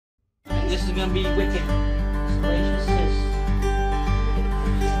This is gonna be wicked. Salacious cyst.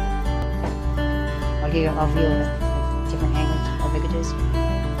 I'll view different angles, how big it is.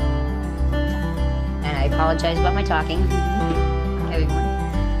 And I apologize about my talking. Everyone,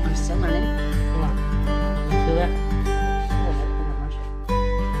 I'm still learning. Come on. You feel that?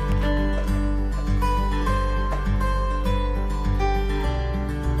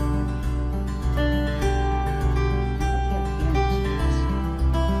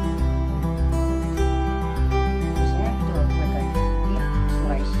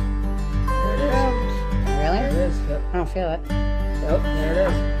 I don't feel it. Yep, there it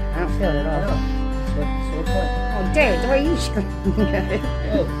is. I don't feel it at all. That's what it's like. Oh, David, the way you screaming at it.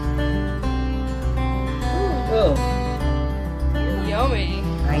 Oh. Yummy.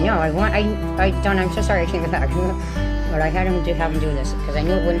 I know. I'm so sorry I can't get back. But I had him do this because I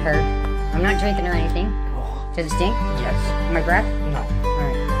knew it wouldn't hurt. I'm not drinking or anything. Does it stink? Yes. My breath? No.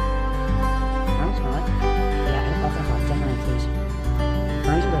 Alright. I don't smell it. Yeah, alcohol, definitely, please.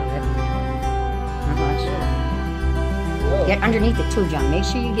 Burns a little bit. Not much. Whoa. Get underneath it too, John. Make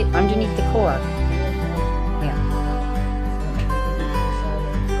sure you get underneath the core. Yeah.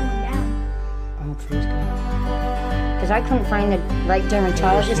 Oh, please God. Because I couldn't find the right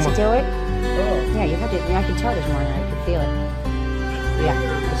dermatologist to do it. Oh. Yeah, you had to. I could tell there's more than I could feel it. Yeah,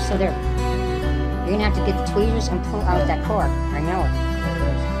 it's still there. You're gonna have to get the tweezers and pull out that core. I know it.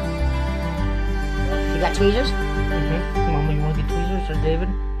 You got tweezers? Mama, you want to get tweezers or David?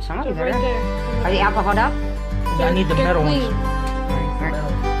 Some of you Right better. there. Are the alcohol up? I need the They're metal clean. ones. Alright.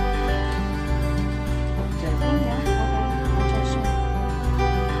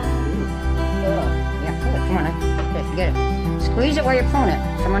 Yeah, pull it. Come on. Okay, forget it. Squeeze it while you're pulling it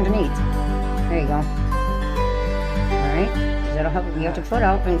from underneath. There you go. Alright. That'll help. You have to pull it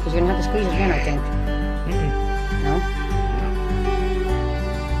out because you're going to have to squeeze it again, I think. No?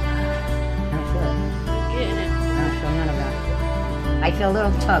 I don't feel it. Getting it. I don't feel none of that. I feel a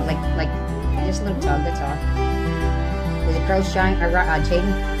little tug, like just a little tug, that's all. Is it Crow's Giant or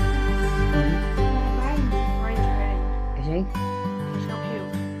Jaden? Is he? He's so cute.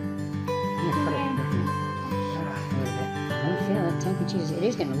 Yeah, put it. I don't feel it. Thank you, Jesus. It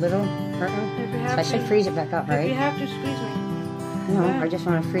is getting a little hurting. If you So have I should to, freeze it back up, if you right? have to, squeeze me. No, I just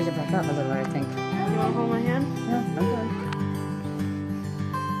want to freeze it back up a little, I think. You want to hold my hand? No, I'm good.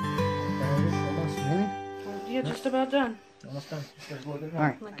 Really? You're just about done. Almost done.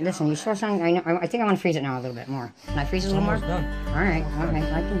 Alright, listen, you saw something? I think I want to freeze it now a little bit more. Can I freeze it a little more? Almost done. Alright, okay,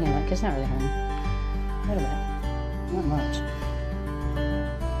 I can handle it, because it's not really hurting. A little bit. Not much.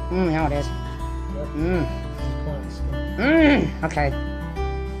 Now it is. Okay.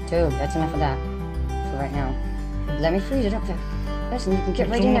 Dude, that's enough of that for right now. Let me freeze it up there. Listen, you can get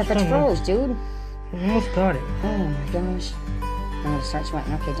right in there if it's froze, dude. I almost got it. Oh my gosh. I'm gonna start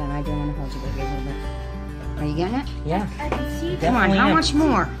sweating. Okay, Don, I do want to hold you baby a little bit. Are you getting it? Yeah. I can see. Come on, how much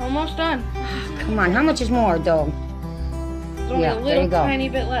more? Almost done. Come on, how much is more, dog? There's only Yeah, a there little you go. tiny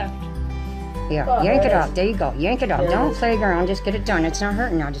bit left. Here, yank it out. There you go. Yank it out. Don't play around. Just get it done. It's not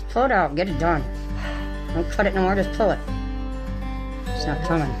hurting now. Just pull it out. Get it done. Don't cut it no more. Just pull it. It's not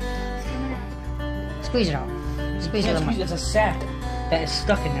coming. Squeeze it out. Squeeze it a little more. It's a sack that is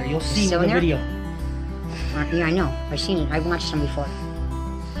stuck in there. You'll see Still in the in there? video. Yeah, I know. I've seen it. I've watched some before.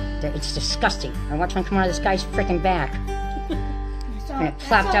 It's disgusting. I watched one come out of this guy's freaking back. And it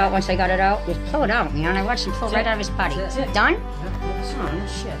plopped out once I got it out. Just pull it out, you know, and I watched him pull right out of his potty. Done? Oh, no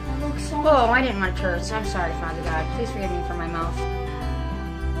shit. Oh, I didn't want to curse. I'm sorry, Father God. Please forgive me for my mouth.